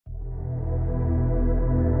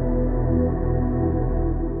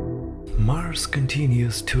Mars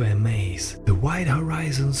continues to amaze. The wide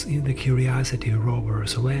horizons in the Curiosity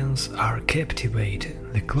rover's lens are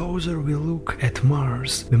captivating. The closer we look at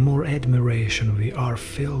Mars, the more admiration we are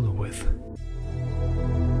filled with.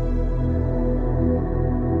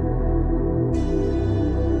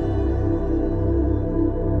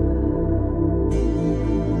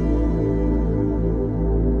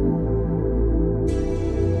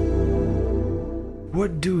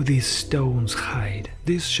 What do these stones hide?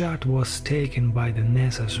 This shot was taken by the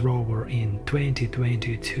NASA's rover in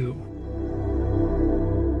 2022.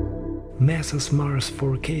 NASA's Mars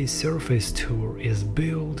 4K surface tour is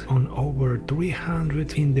built on over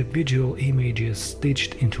 300 individual images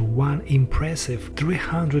stitched into one impressive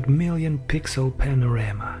 300 million pixel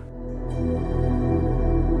panorama.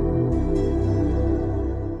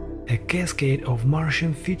 A cascade of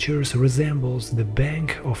Martian features resembles the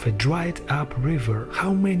bank of a dried-up river.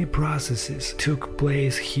 How many processes took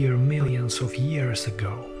place here millions of years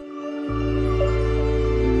ago?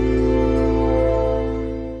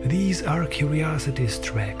 These are Curiosity's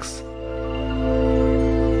tracks.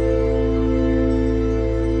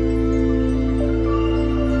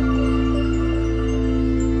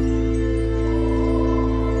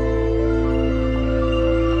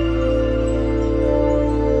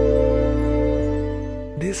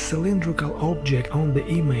 This cylindrical object on the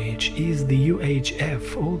image is the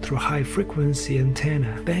UHF ultra-high frequency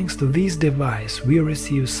antenna. Thanks to this device, we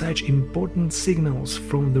receive such important signals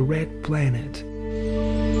from the red planet.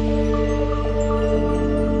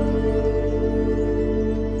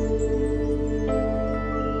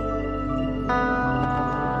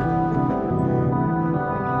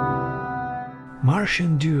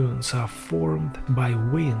 Martian dunes are formed by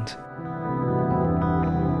wind.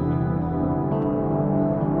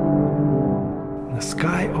 The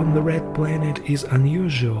sky on the red planet is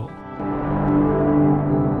unusual.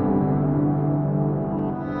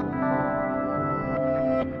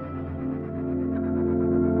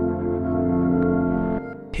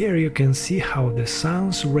 Here you can see how the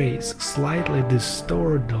sun's rays slightly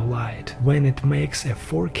distort the light when it makes a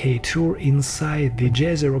 4K tour inside the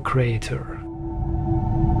Jezero crater.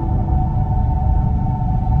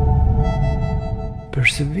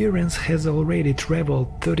 Perseverance has already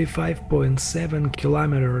traveled 35.7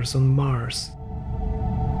 kilometers on Mars.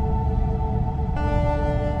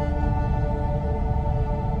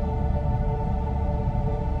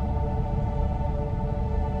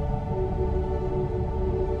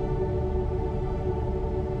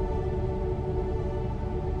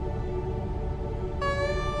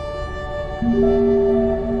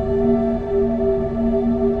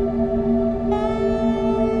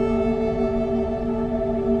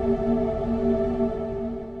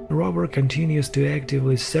 The rover continues to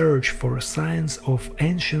actively search for signs of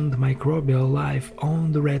ancient microbial life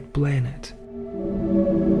on the red planet.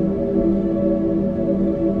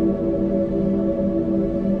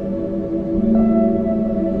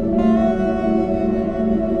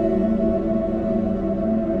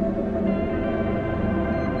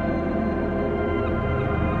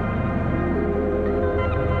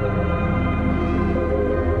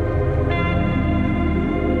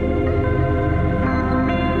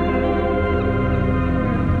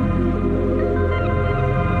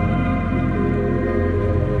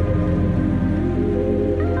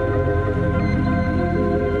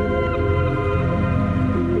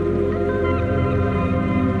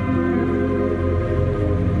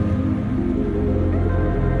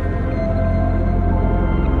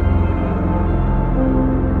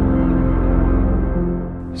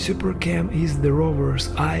 SuperCam is the rover's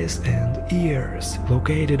eyes and ears,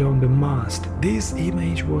 located on the mast. This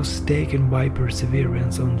image was taken by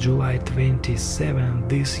Perseverance on July 27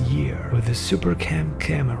 this year with the SuperCam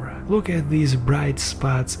camera. Look at these bright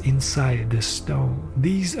spots inside the stone.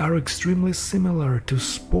 These are extremely similar to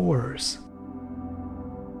spores.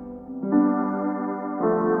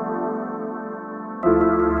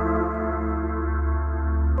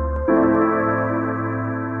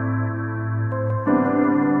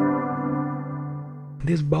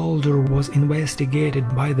 This boulder was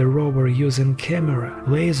investigated by the rover using camera,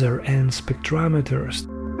 laser and spectrometers.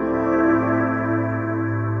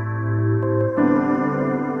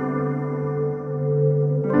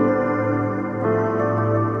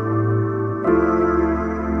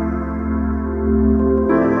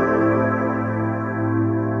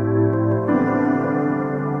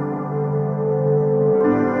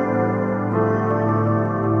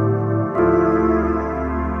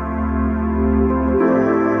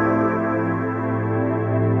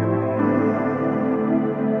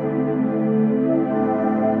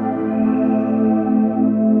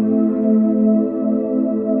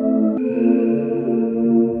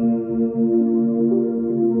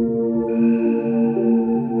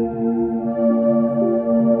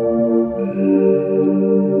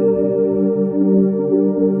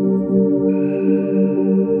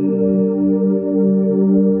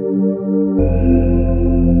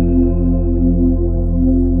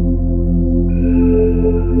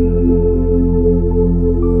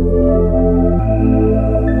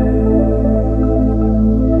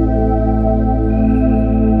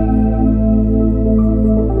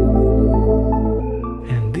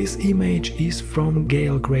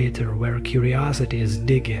 crater where Curiosity is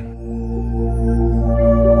digging.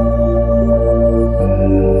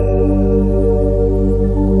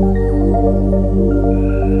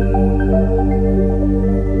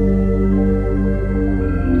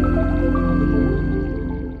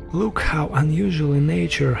 Look how unusually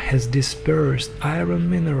nature has dispersed iron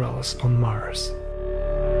minerals on Mars.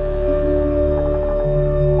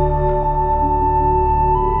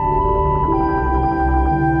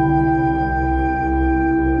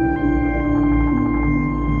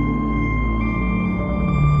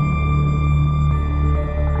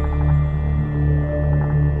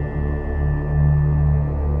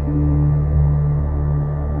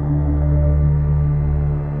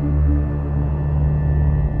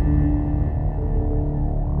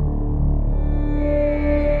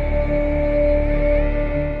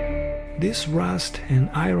 This rust and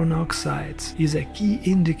iron oxides is a key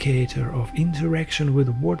indicator of interaction with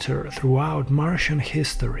water throughout Martian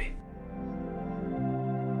history.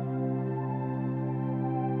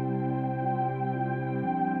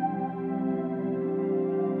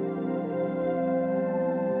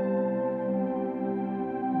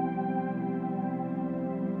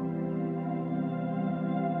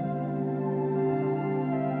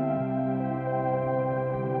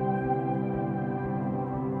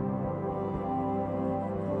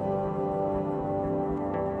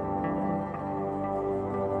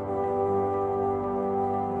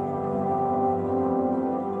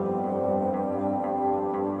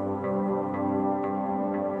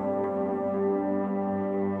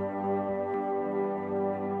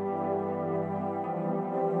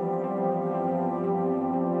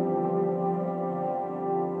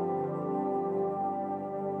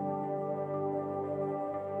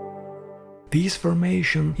 This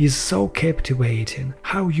formation is so captivating.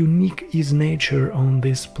 How unique is nature on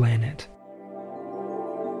this planet?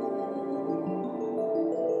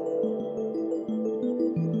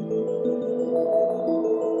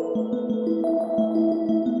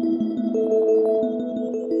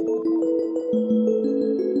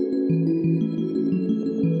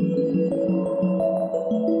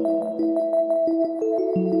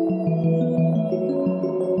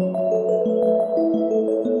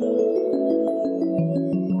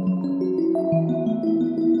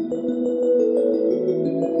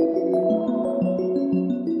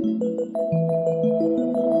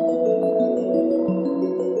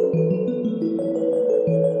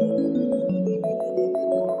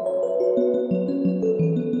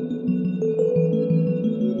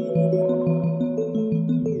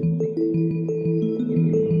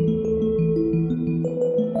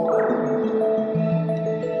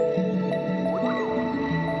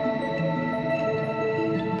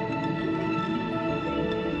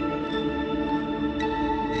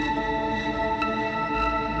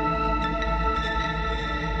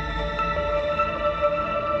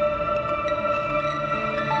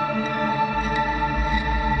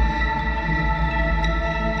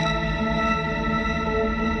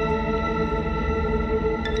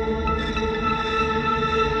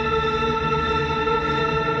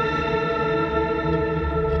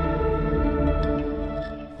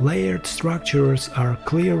 Layered structures are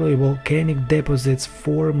clearly volcanic deposits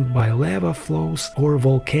formed by lava flows or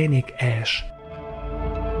volcanic ash.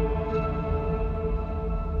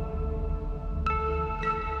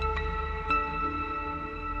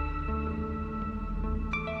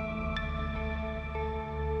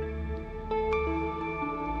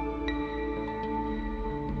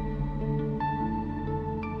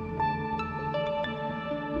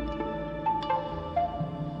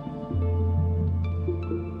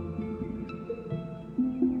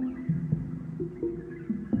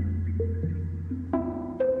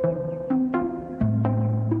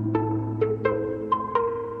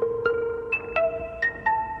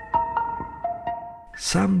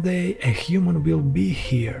 Someday a human will be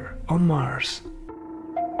here, on Mars.